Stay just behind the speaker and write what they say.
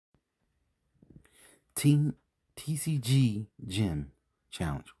Team TCG Gym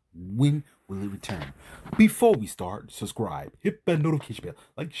Challenge. When will it return? Before we start, subscribe, hit that notification bell,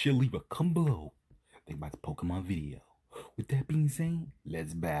 like, share, leave a comment below. Think about the Pokemon video. With that being said,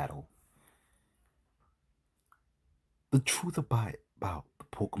 let's battle. The truth about the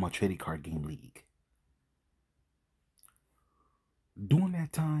Pokemon Trading Card Game League. During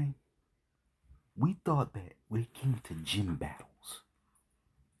that time, we thought that when it came to gym battles,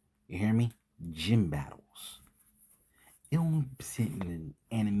 you hear me? Gym battles. It only sitting in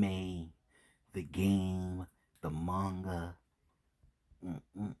anime, the game, the manga.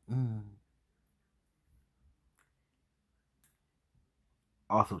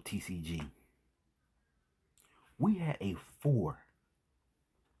 Also TCG. We had a 4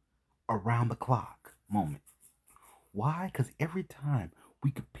 around the clock moment. Why? Because every time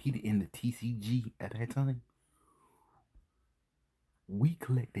we competed in the TCG at that time, we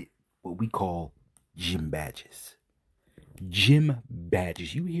collected what we call gym badges. Gym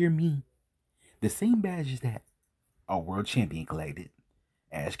badges. You hear me? The same badges that our world champion collected,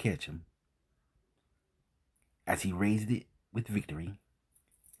 Ash Ketchum, as he raised it with victory,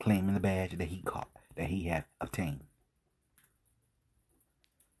 claiming the badge that he had obtained.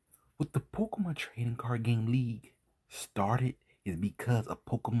 What the Pokemon Trading Card Game League started is because of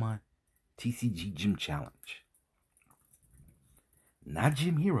Pokemon TCG Gym Challenge. Not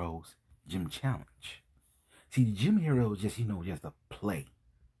Gym Heroes, Gym Challenge. See, the Gym Heroes just a play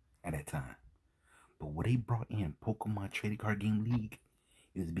at that time. But what they brought in Pokemon Trading Card Game League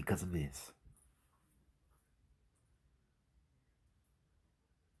is because of this.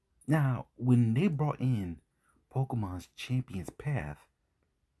 Now, when they brought in Pokemon's Champions Path,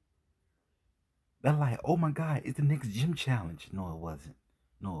 they're like, oh my god, it's the next gym challenge. No, it wasn't.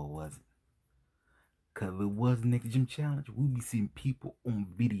 No, it wasn't. Because if it was the next gym challenge, we'd be seeing people on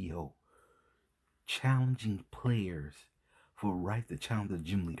video challenging players for right to challenge the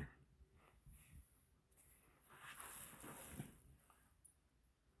gym leader.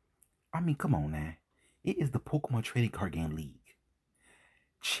 I mean, come on now. It is the Pokemon Trading Card Game League.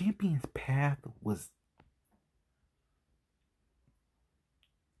 Champions Path was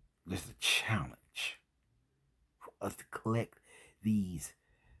just a challenge for us to collect these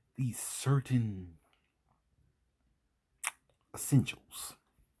certain essentials,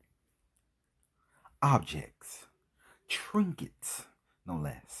 objects, trinkets, no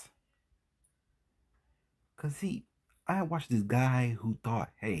less. Cause see, I watched this guy who thought,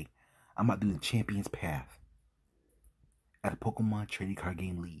 hey, I'm about to do the Champions Path at a Pokemon Trading Card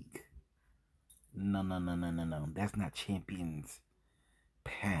Game League. No. That's not Champions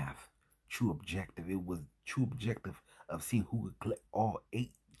Path. True objective. It was true objective of seeing who would collect all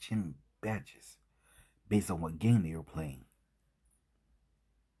 8 gym badges based on what game they were playing.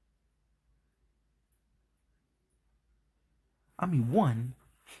 I mean, 1,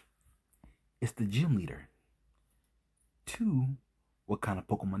 it's the gym leader. 2, what kind of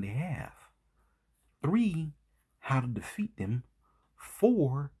Pokemon they have. 3, how to defeat them.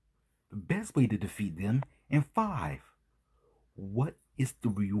 4, the best way to defeat them. And 5, what is the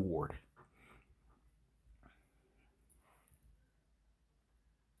reward?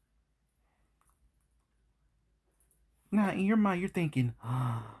 Now, in your mind, you're thinking,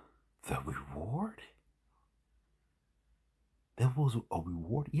 the reward? There was a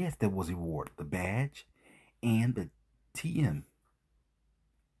reward? Yes, there was a reward. The badge and the TM.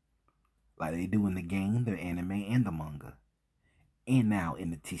 Like they do in the game, the anime, and the manga. And now in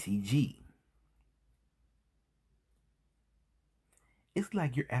the TCG. It's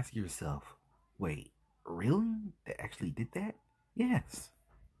like you're asking yourself, wait, really? They actually did that? Yes.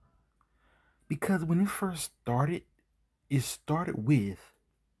 Because when it first started, it started with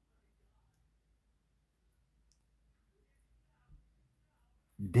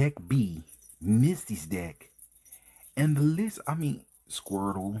Deck B, Misty's deck, and the list, I mean,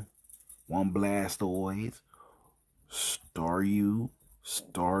 Squirtle, One Blastoise, Staryu,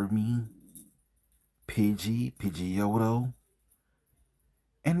 Starmie, Pidgeotto.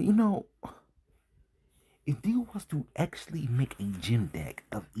 And you know, if they was to actually make a gym deck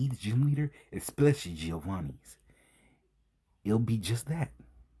of each gym leader, especially Giovanni's, it'll be just that,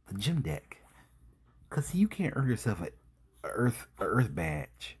 the gym deck. Cause you can't earn yourself a earth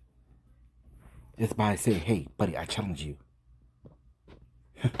badge just by saying, "Hey, buddy, I challenge you."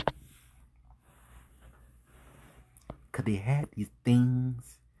 Cause they had these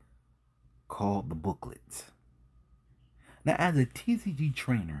things called the booklets. Now, as a TCG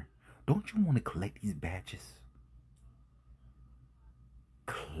trainer, don't you want to collect these badges?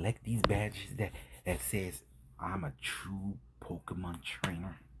 Collect these badges that says I'm a true Pokemon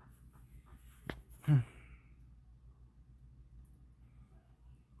trainer.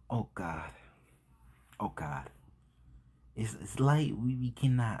 Oh God. It's like we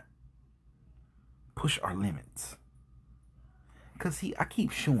cannot push our limits. Cause see, I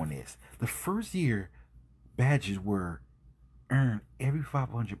keep showing this. The first year badges were earned every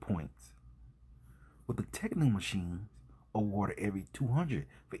 500 points, with the technical machines awarded every 200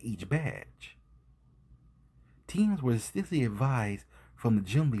 for each badge. Teams were strictly advised from the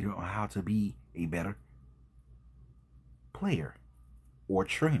gym leader on how to be a better player or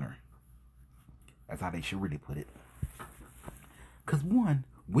trainer. That's how they should really put it. Cause one,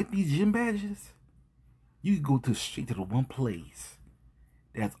 with these gym badges, you can go to straight to the one place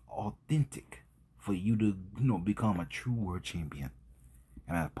that's authentic for you to, become a true world champion.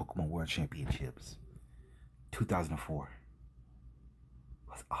 And at Pokemon World Championships 2004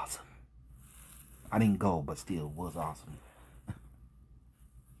 was awesome. I didn't go, but still was awesome.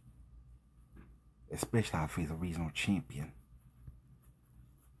 Especially I faced a regional champion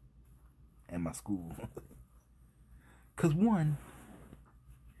in my school. Cause one,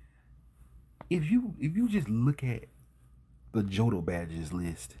 if you just look at the Johto badges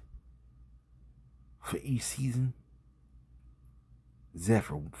list for each season,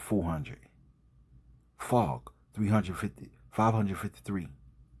 Zephyr 400, Fog 553,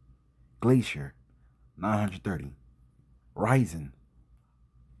 Glacier 930, Ryzen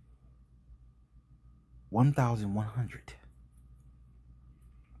 1100.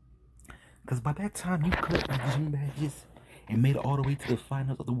 Because by that time you collected the gym badges and made it all the way to the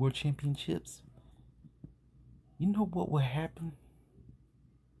finals of the World Championships, you know what would happen?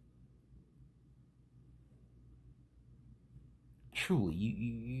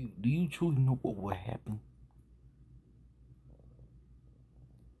 Truly, do you truly know what would happen?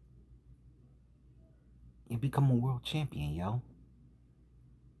 You become a world champion, yo.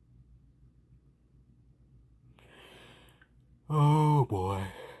 Oh boy.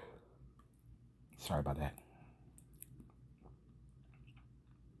 Sorry about that.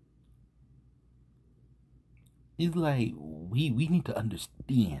 It's like we need to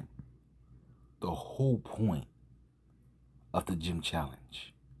understand the whole point of the gym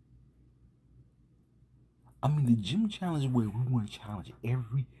challenge. I mean, the gym challenge where we want to challenge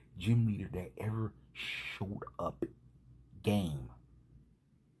every gym leader that ever showed up. Game,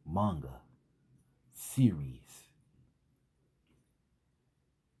 manga, series.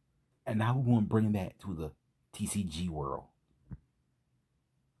 And now we want to bring that to the TCG world.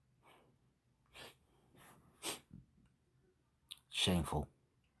 Shameful.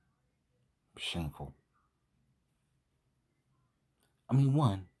 Shameful. I mean,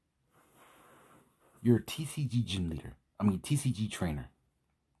 one, you're a TCG gym leader. I mean, TCG trainer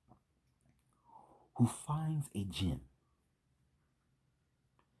who finds a gym,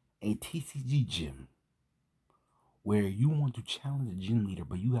 a TCG gym, where you want to challenge the gym leader,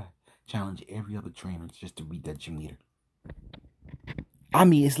 but you got to challenge every other trainer just to beat that gym leader. I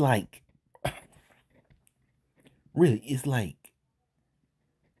mean, it's like, really, it's like,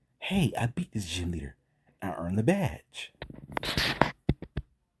 hey, I beat this gym leader. I earned the badge.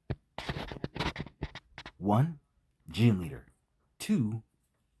 One, gym leader. Two,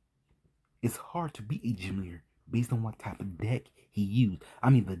 it's hard to beat a gym leader based on what type of deck he used. I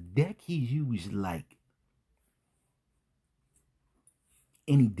mean, the deck he used, like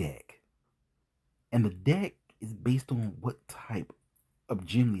any deck. And the deck is based on what type of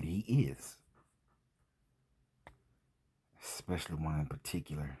gym leader he is. Especially one in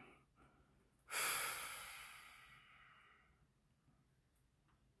particular.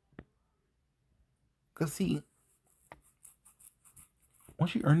 Because see,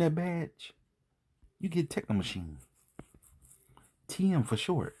 once you earn that badge, you get Techno Machine. TM for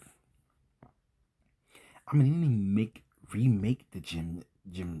short. I mean, they didn't remake the gym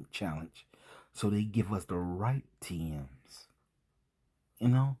challenge, so they give us the right TMs. You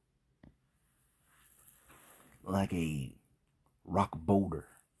know? Like a Rock Boulder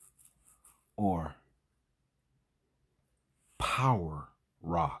or Power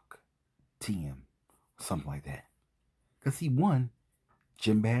Rock TM. Something like that. Because he won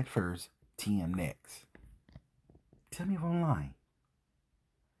gym badge first, TM next. Tell me if I'm lying.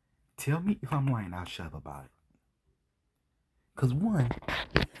 Tell me if I'm lying, I'll shut up about it. Because one,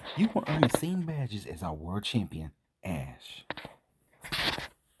 you will earn the same badges as our world champion, Ash.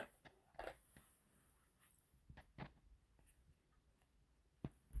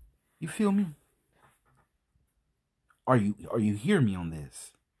 You feel me? Are you hearing me on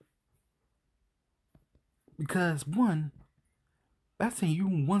this? Because one, that's saying you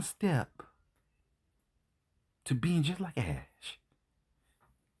one step to being just like Ash.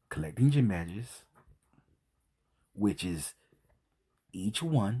 Collecting gym badges, which is each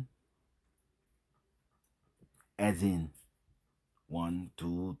one as in 1,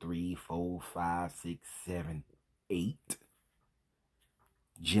 2, 3, 4, 5, 6, 7, 8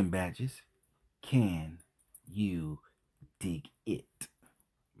 gym badges. Can you dig it,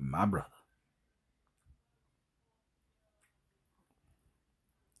 my brother?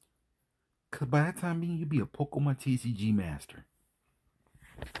 Because by that time being, you'll be a Pokemon TCG master.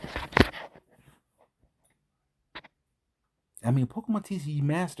 I mean, Pokemon TCG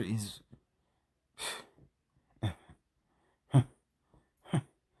master is...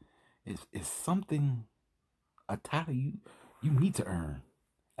 it's something, a title you need to earn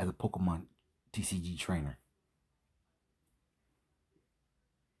as a Pokemon TCG trainer.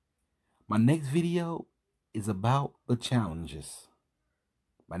 My next video is about the challenges.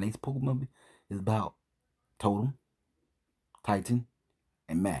 My next Pokemon is about Totem, Titan,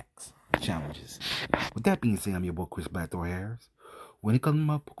 and Max challenges. With that being said, I'm your boy Chris Blackthorn Harris. When it comes to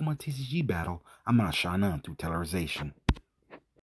my Pokemon TCG battle, I'm gonna shine on through telerization.